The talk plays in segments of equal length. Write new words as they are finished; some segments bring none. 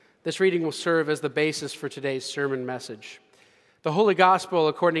This reading will serve as the basis for today's sermon message. The Holy Gospel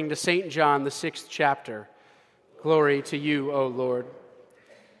according to St. John, the 6th chapter. Glory to you, O Lord.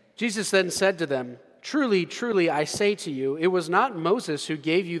 Jesus then said to them, "Truly, truly, I say to you, it was not Moses who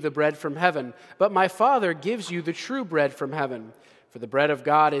gave you the bread from heaven, but my Father gives you the true bread from heaven. For the bread of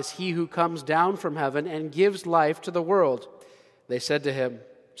God is he who comes down from heaven and gives life to the world." They said to him,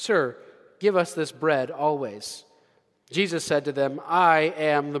 "Sir, give us this bread always." Jesus said to them, "I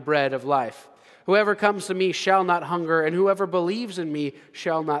am the bread of life. Whoever comes to me shall not hunger, and whoever believes in me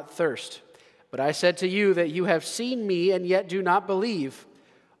shall not thirst. But I said to you that you have seen me and yet do not believe.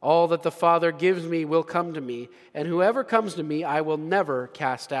 All that the Father gives me will come to me, and whoever comes to me I will never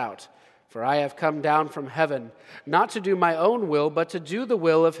cast out. For I have come down from heaven, not to do my own will, but to do the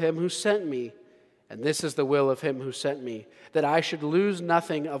will of him who sent me. And this is the will of him who sent me, that I should lose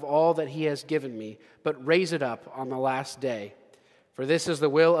nothing of all that he has given me, but raise it up on the last day. For this is the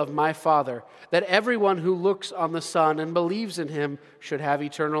will of my Father, that everyone who looks on the Son and believes in him should have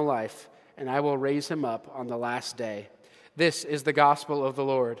eternal life, and I will raise him up on the last day." This is the gospel of the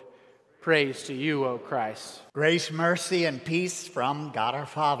Lord. Praise to you, O Christ. Grace, mercy, and peace from God our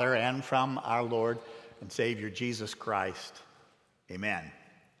Father and from our Lord and Savior Jesus Christ. Amen.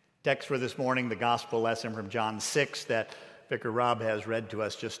 Text for this morning, the gospel lesson from John 6 that Vicar Rob has read to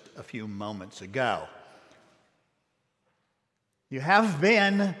us just a few moments ago. You have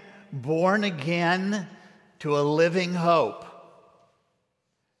been born again to a living hope.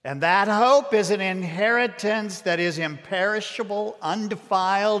 And that hope is an inheritance that is imperishable,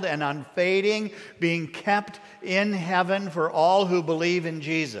 undefiled, and unfading, being kept in heaven for all who believe in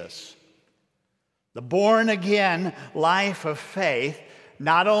Jesus. The born-again life of faith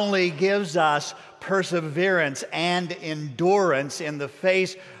not only gives us perseverance and endurance in the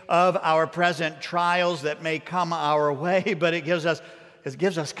face of our present trials that may come our way, but it gives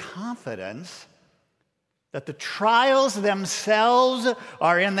us confidence that the trials themselves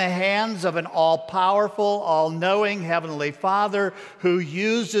are in the hands of an all-powerful, all-knowing Heavenly Father who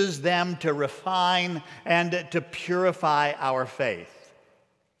uses them to refine and to purify our faith.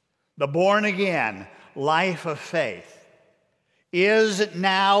 The born-again life of faith is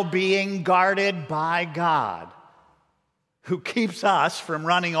now being guarded by God, who keeps us from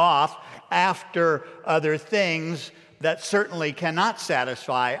running off after other things that certainly cannot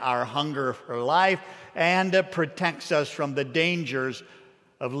satisfy our hunger for life, and protects us from the dangers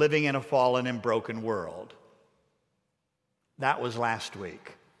of living in a fallen and broken world. That was last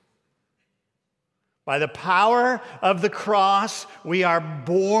week. By the power of the cross, we are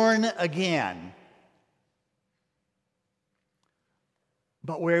born again.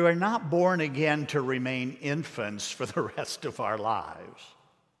 But we are not born again to remain infants for the rest of our lives.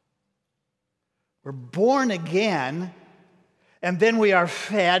 We're born again, and then we are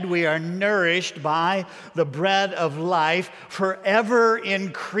fed, we are nourished by the bread of life, forever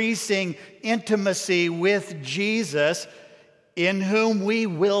increasing intimacy with Jesus, in whom we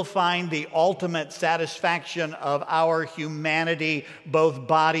will find the ultimate satisfaction of our humanity, both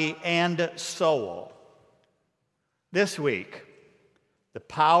body and soul. This week, the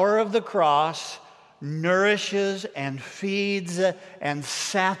power of the cross nourishes and feeds and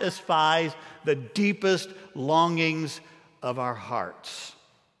satisfies the deepest longings of our hearts.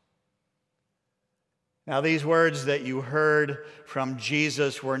 Now, these words that you heard from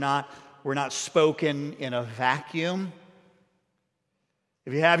Jesus were not spoken in a vacuum.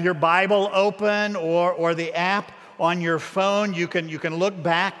 If you have your Bible open or the app on your phone, you can look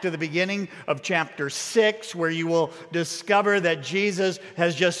back to the beginning of chapter 6, where you will discover that Jesus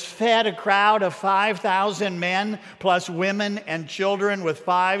has just fed a crowd of 5,000 men, plus women and children, with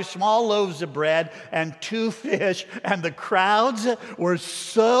 5 small loaves of bread and 2 fish. And the crowds were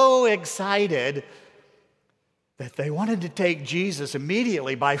so excited that they wanted to take Jesus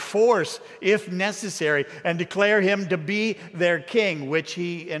immediately by force, if necessary, and declare him to be their king, which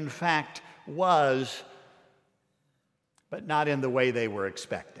he in fact was, but not in the way they were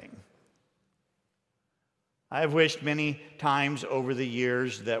expecting. I've wished many times over the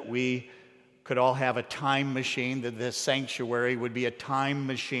years that we could all have a time machine, that this sanctuary would be a time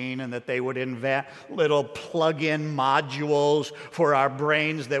machine, and that they would invent little plug-in modules for our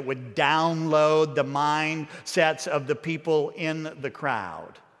brains that would download the mindsets of the people in the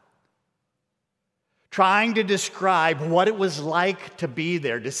crowd, trying to describe what it was like to be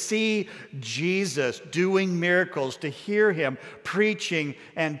there, to see Jesus doing miracles, to hear him preaching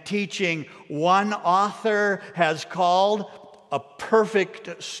and teaching. One author has called a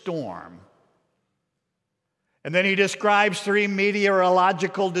perfect storm. And then he describes 3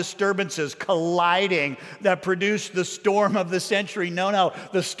 meteorological disturbances colliding that produced the storm of the century. No,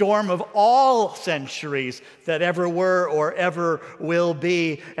 the storm of all centuries that ever were or ever will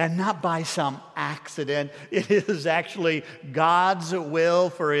be. And not by some accident. It is actually God's will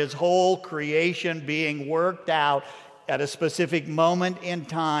for his whole creation being worked out at a specific moment in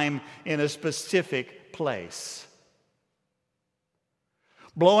time in a specific place.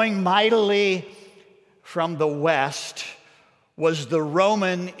 Blowing mightily from the west was the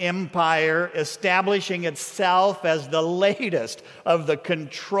Roman Empire, establishing itself as the latest of the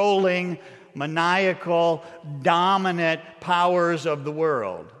controlling, maniacal, dominant powers of the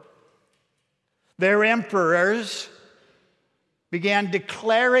world. Their emperors began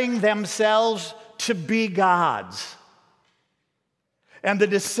declaring themselves to be gods. And the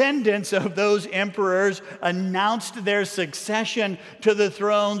descendants of those emperors announced their succession to the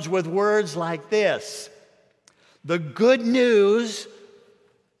thrones with words like this: the good news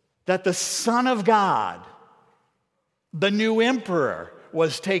that the Son of God, the new emperor,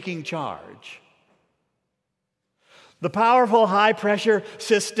 was taking charge. The powerful high-pressure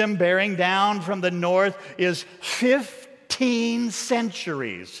system bearing down from the north is 15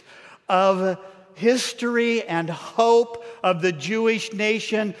 centuries of history and hope of the Jewish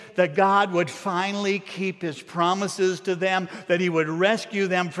nation, that God would finally keep his promises to them, that he would rescue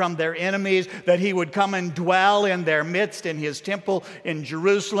them from their enemies, that he would come and dwell in their midst in his temple in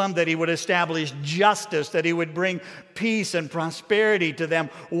Jerusalem, that he would establish justice, that he would bring peace and prosperity to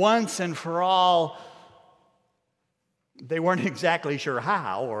them once and for all. They weren't exactly sure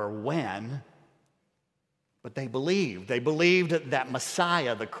how or when, but they believed. They believed that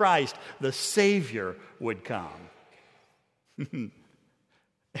Messiah, the Christ, the Savior, would come.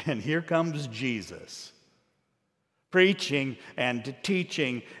 And here comes Jesus, preaching and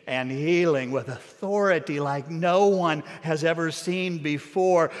teaching and healing with authority like no one has ever seen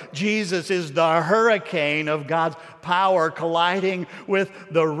before. Jesus is the hurricane of God's power colliding with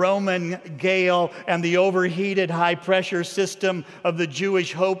the Roman gale and the overheated high-pressure system of the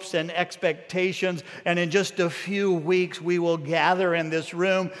Jewish hopes and expectations. And in just a few weeks, we will gather in this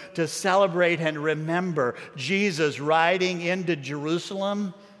room to celebrate and remember Jesus riding into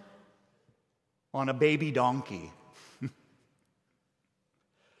Jerusalem on a baby donkey,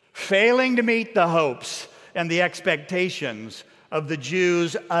 failing to meet the hopes and the expectations of the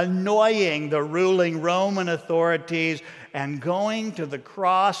Jews, annoying the ruling Roman authorities, and going to the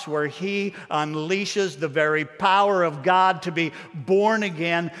cross where he unleashes the very power of God to be born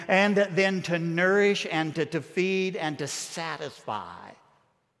again, and then to nourish and to feed and to satisfy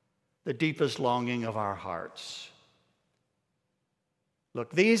the deepest longing of our hearts.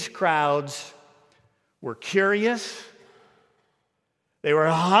 Look, these crowds were curious. They were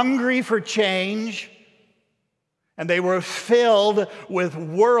hungry for change, and they were filled with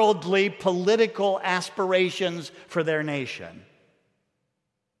worldly political aspirations for their nation.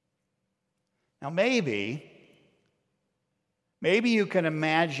 Now, maybe you can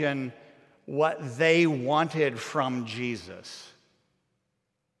imagine what they wanted from Jesus.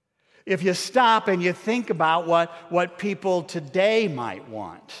 If you stop and you think about what people today might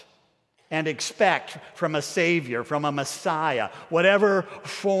want and expect from a Savior, from a Messiah, whatever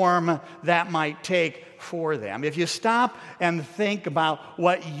form that might take for them. If you stop and think about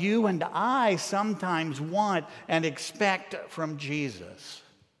what you and I sometimes want and expect from Jesus.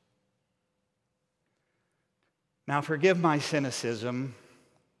 Now, forgive my cynicism,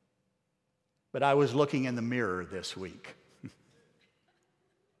 but I was looking in the mirror this week.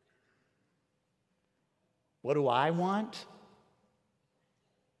 What do I want?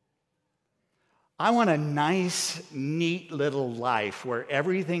 I want a nice, neat little life where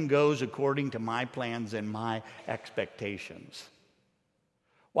everything goes according to my plans and my expectations.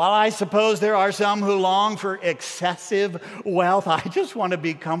 While I suppose there are some who long for excessive wealth, I just want to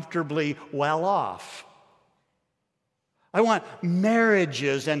be comfortably well off. I want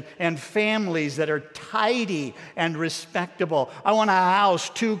marriages and families that are tidy and respectable. I want a house,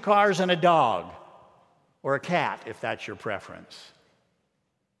 2 cars, and a dog, or a cat, if that's your preference.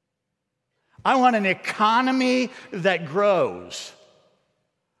 I want an economy that grows.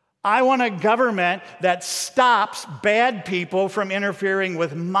 I want a government that stops bad people from interfering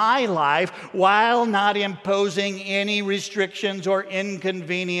with my life while not imposing any restrictions or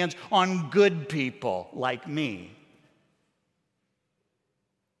inconvenience on good people like me.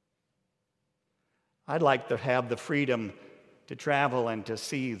 I'd like to have the freedom to travel and to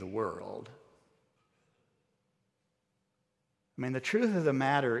see the world. I mean, the truth of the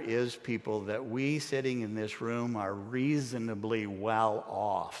matter is, people, that we sitting in this room are reasonably well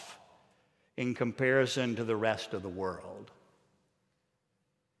off in comparison to the rest of the world.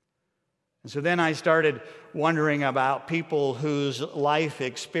 And so then I started wondering about people whose life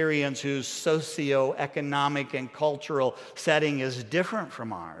experience, whose socioeconomic and cultural setting is different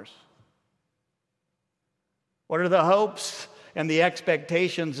from ours. What are the hopes and the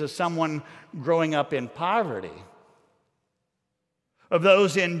expectations of someone growing up in poverty? Of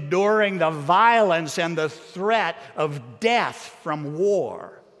those enduring the violence and the threat of death from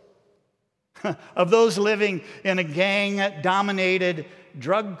war? Of those living in a gang-dominated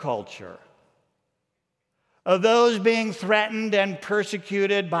drug culture? Of those being threatened and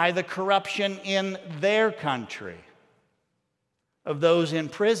persecuted by the corruption in their country? Of those in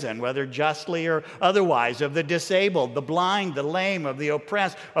prison, whether justly or otherwise, of the disabled, the blind, the lame, of the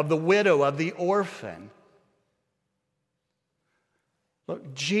oppressed, of the widow, of the orphan.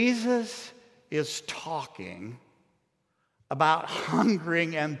 Look, Jesus is talking about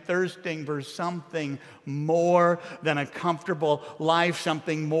hungering and thirsting for something more than a comfortable life,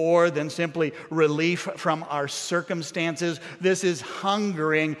 something more than simply relief from our circumstances. This is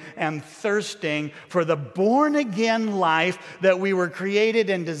hungering and thirsting for the born-again life that we were created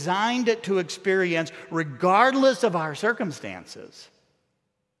and designed to experience regardless of our circumstances.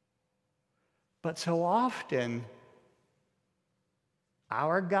 But so often,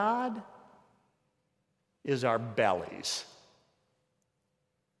 our God is our bellies.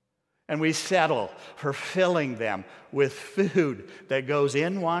 And we settle for filling them with food that goes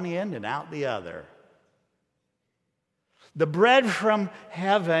in one end and out the other. The bread from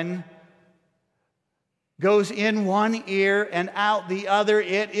heaven goes in one ear and out the other.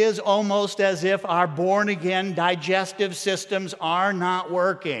 It is almost as if our born-again digestive systems are not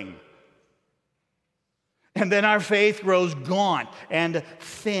working. And then our faith grows gaunt and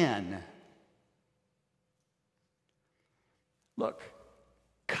thin. Look,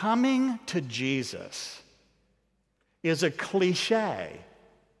 coming to Jesus is a cliche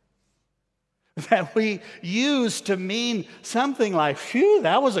that we use to mean something like, phew,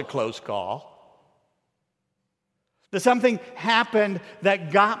 that was a close call. That something happened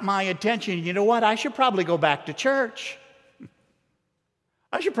that got my attention. You know what? I should probably go back to church.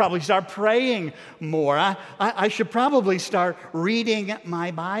 I should probably start praying more. I should probably start reading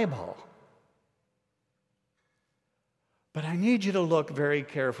my Bible. But I need you to look very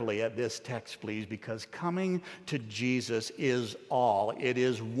carefully at this text, please, because coming to Jesus is all. It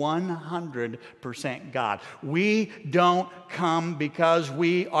is 100% God. We don't come because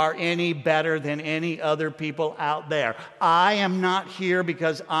we are any better than any other people out there. I am not here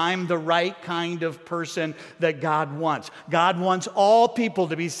because I'm the right kind of person that God wants. God wants all people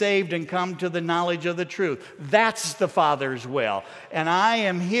to be saved and come to the knowledge of the truth. That's the Father's will. And I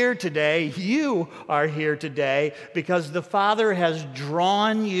am here today, you are here today, because the Father has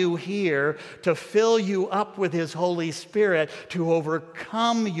drawn you here to fill you up with His Holy Spirit to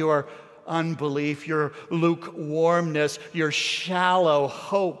overcome your unbelief, your lukewarmness, your shallow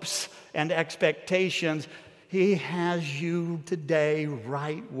hopes and expectations. He has you today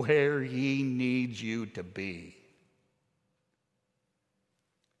right where He needs you to be.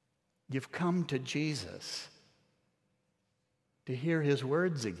 You've come to Jesus to hear His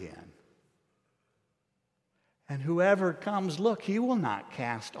words again. And whoever comes, look, He will not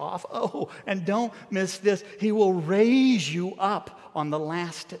cast off. Oh, and don't miss this. He will raise you up on the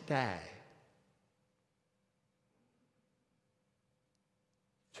last day.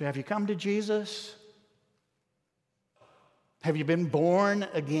 So have you come to Jesus? Have you been born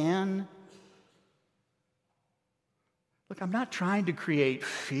again? Look, I'm not trying to create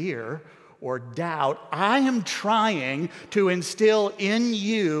fear or doubt. I am trying to instill in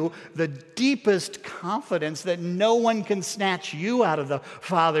you the deepest confidence that no one can snatch you out of the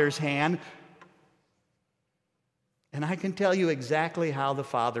Father's hand. And I can tell you exactly how the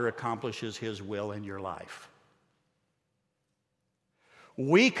Father accomplishes His will in your life.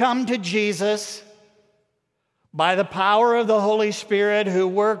 We come to Jesus by the power of the Holy Spirit, who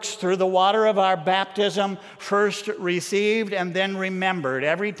works through the water of our baptism, first received and then remembered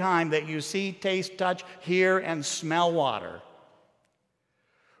every time that you see, taste, touch, hear, and smell water.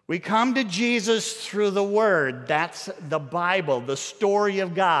 We come to Jesus through the Word. That's the Bible, the story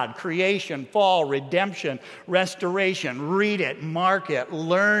of God, creation, fall, redemption, restoration. Read it, mark it,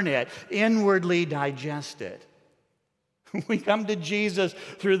 learn it, inwardly digest it. We come to Jesus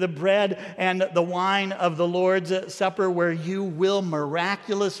through the bread and the wine of the Lord's Supper, where you will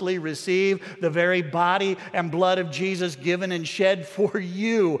miraculously receive the very body and blood of Jesus given and shed for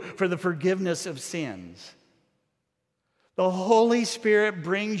you for the forgiveness of sins. The Holy Spirit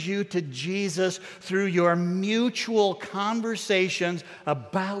brings you to Jesus through your mutual conversations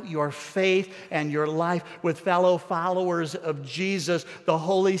about your faith and your life with fellow followers of Jesus. The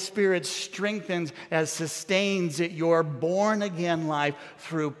Holy Spirit strengthens and sustains your born-again life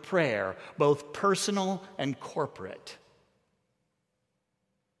through prayer, both personal and corporate.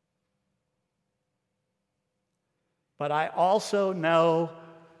 But I also know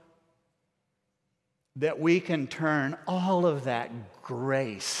that we can turn all of that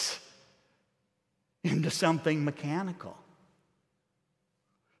grace into something mechanical,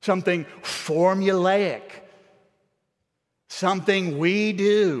 something formulaic, something we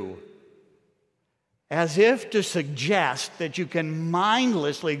do, as if to suggest that you can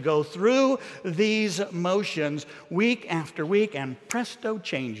mindlessly go through these motions week after week, and presto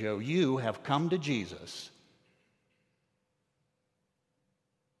changeo, you have come to Jesus.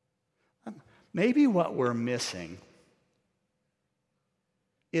 Maybe what we're missing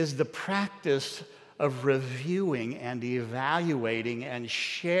is the practice of reviewing and evaluating and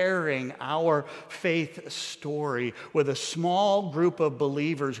sharing our faith story with a small group of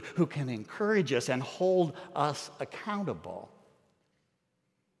believers who can encourage us and hold us accountable.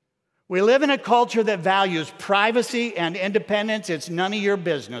 We live in a culture that values privacy and independence. It's none of your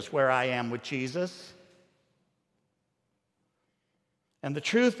business where I am with Jesus. And the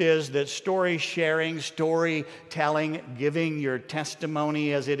truth is that story sharing, storytelling, giving your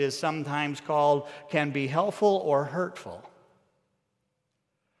testimony, as it is sometimes called, can be helpful or hurtful.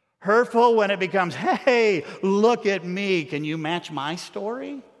 Hurtful when it becomes, hey, look at me, can you match my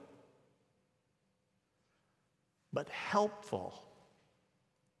story? But helpful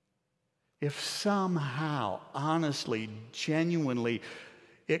if somehow, honestly, genuinely,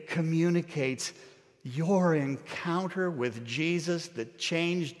 it communicates your encounter with Jesus that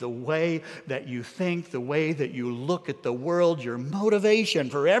changed the way that you think, the way that you look at the world, your motivation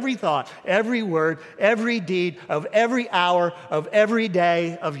for every thought, every word, every deed of every hour of every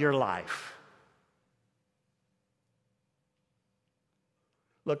day of your life.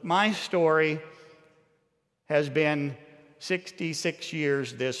 Look, my story has been 66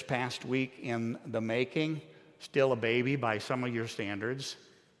 years this past week in the making, still a baby by some of your standards.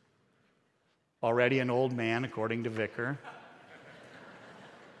 Already an old man, according to Vicar.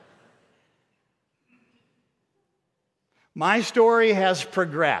 My story has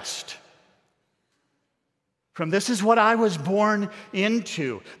progressed from this is what I was born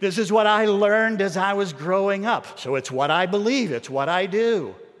into. This is what I learned as I was growing up. So it's what I believe, it's what I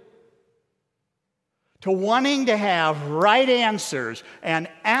do. To wanting to have right answers and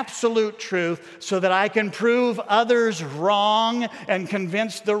absolute truth so that I can prove others wrong and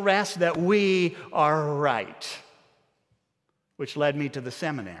convince the rest that we are right, which led me to the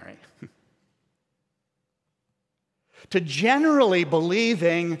seminary. To generally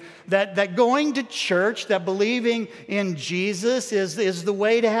believing that going to church, that believing in Jesus is the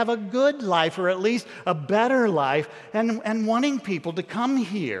way to have a good life, or at least a better life, and wanting people to come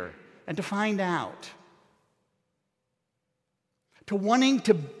here and to find out. To wanting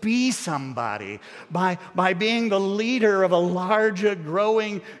to be somebody by being the leader of a large,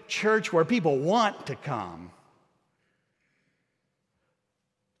 growing church where people want to come.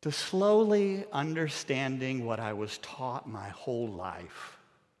 To slowly understanding what I was taught my whole life.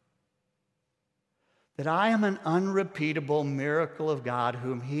 That I am an unrepeatable miracle of God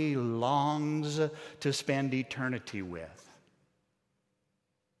whom He longs to spend eternity with.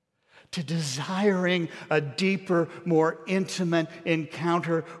 To desiring a deeper, more intimate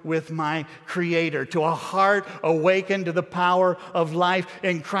encounter with my Creator, to a heart awakened to the power of life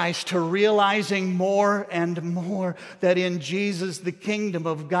in Christ, to realizing more and more that in Jesus, the kingdom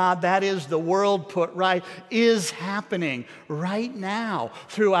of God, that is the world put right, is happening right now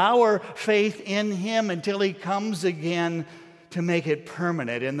through our faith in Him until He comes again to make it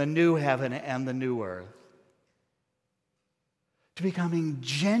permanent in the new heaven and the new earth. To becoming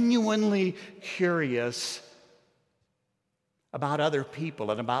genuinely curious about other people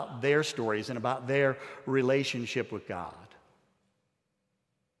and about their stories and about their relationship with God.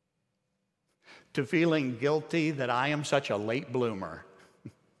 To feeling guilty that I am such a late bloomer.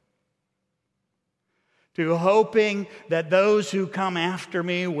 To hoping that those who come after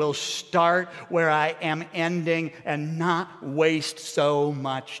me will start where I am ending and not waste so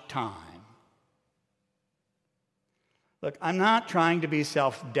much time. Look, I'm not trying to be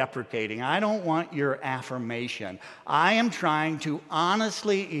self-deprecating. I don't want your affirmation. I am trying to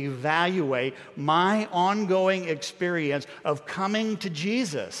honestly evaluate my ongoing experience of coming to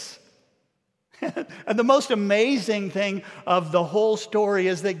Jesus. And the most amazing thing of the whole story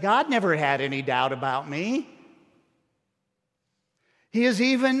is that God never had any doubt about me. He is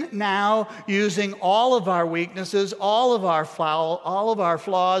even now using all of our weaknesses, all of our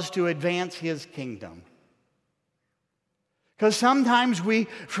flaws to advance his kingdom. Because sometimes we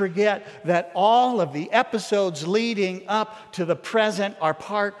forget that all of the episodes leading up to the present are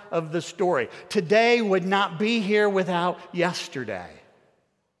part of the story. Today would not be here without yesterday.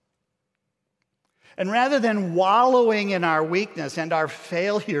 And rather than wallowing in our weakness and our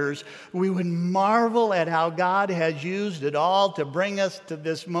failures, we would marvel at how God has used it all to bring us to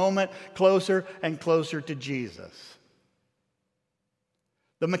this moment closer and closer to Jesus.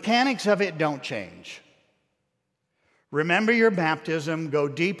 The mechanics of it don't change. Remember your baptism, go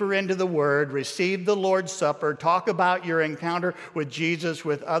deeper into the Word, receive the Lord's Supper, talk about your encounter with Jesus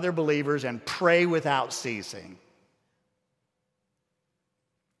with other believers, and pray without ceasing.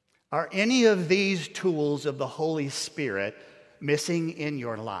 Are any of these tools of the Holy Spirit missing in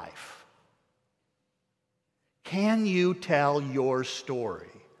your life? Can you tell your story?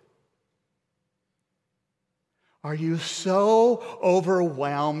 Are you so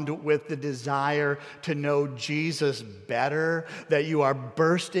overwhelmed with the desire to know Jesus better that you are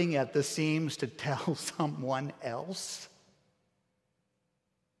bursting at the seams to tell someone else?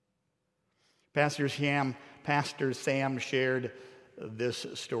 Pastor Sam shared this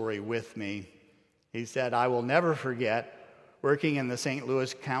story with me. He said, "I will never forget working in the St.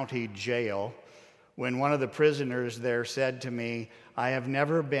 Louis County Jail when one of the prisoners there said to me, 'I have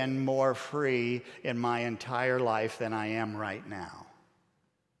never been more free in my entire life than I am right now.'"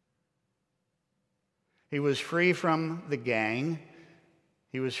 He was free from the gang.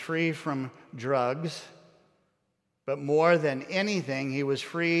 He was free from drugs. But more than anything, he was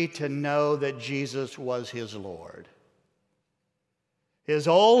free to know that Jesus was his Lord. His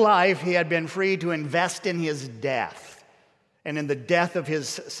whole life, he had been free to invest in his death and in the death of his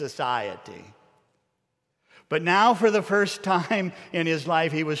society. But now, for the first time in his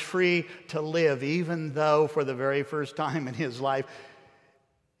life, he was free to live, even though for the very first time in his life,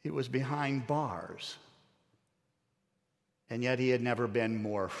 he was behind bars. And yet he had never been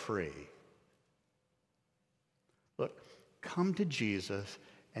more free. Look, come to Jesus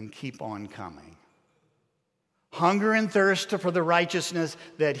and keep on coming. Hunger and thirst for the righteousness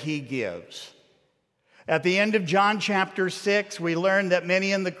that he gives. At the end of John chapter 6, we learn that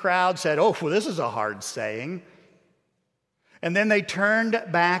many in the crowd said, "Oh, well, this is a hard saying." And then they turned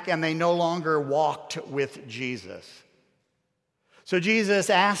back and they no longer walked with Jesus. So Jesus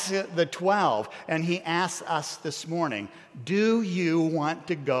asked the 12, and he asks us this morning, do you want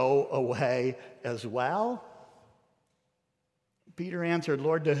to go away as well? Peter answered,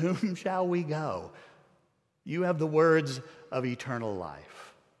 "Lord, to whom shall we go? You have the words of eternal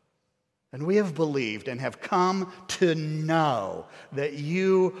life. And we have believed and have come to know that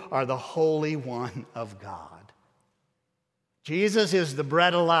you are the Holy One of God." Jesus is the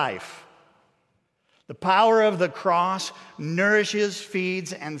bread of life. The power of the cross nourishes,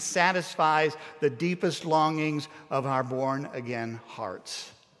 feeds, and satisfies the deepest longings of our born-again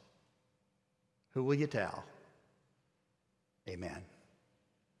hearts. Who will you tell? Amen.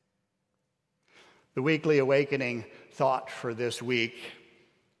 The weekly awakening thought for this week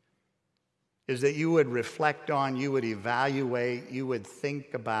is that you would reflect on, you would evaluate, you would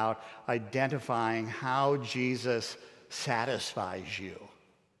think about identifying how Jesus satisfies you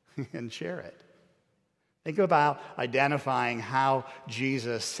and share it. Think about identifying how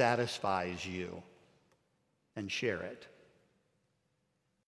Jesus satisfies you and share it.